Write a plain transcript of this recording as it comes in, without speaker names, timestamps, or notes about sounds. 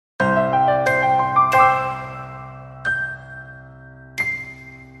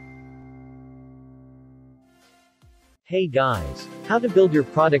Hey guys! How to build your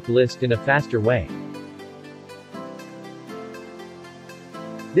product list in a faster way.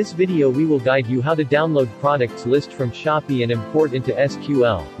 This video we will guide you how to download products list from Shopee and import into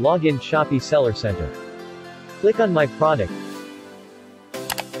SQL. Log in Shopee Seller Center. Click on My Product.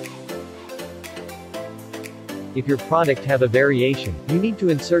 If your product have a variation, you need to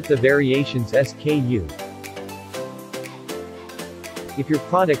insert the variation's SKU. If your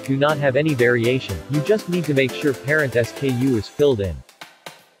product do not have any variation, you just need to make sure parent SKU is filled in.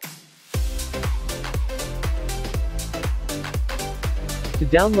 To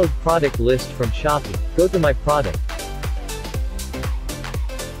download product list from Shopee, go to My Product.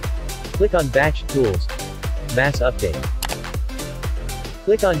 Click on Batch Tools, Mass Update.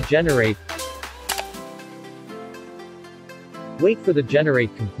 Click on Generate. Wait for the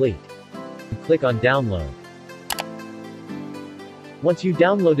Generate complete. Click on Download. Once you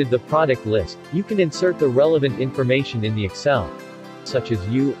downloaded the product list, you can insert the relevant information in the Excel, such as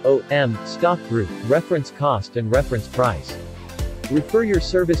U/O/M, stock group, reference cost and reference price. Refer your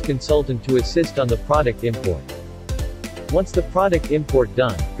service consultant to assist on the product import. Once the product import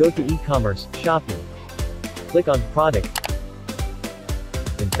done, go to e-commerce, Shopee. Click on Product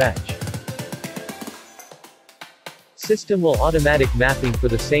and Fetch. System will automatic mapping for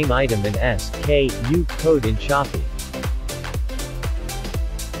the same item in SKU code in Shopee.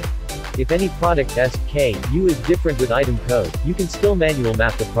 If any product SKU is different with item code, you can still manual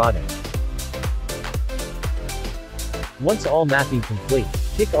map the product. Once all mapping complete,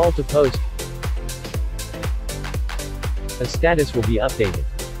 tick All to post. A status will be updated.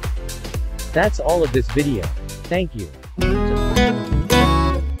 That's all of this video. Thank you.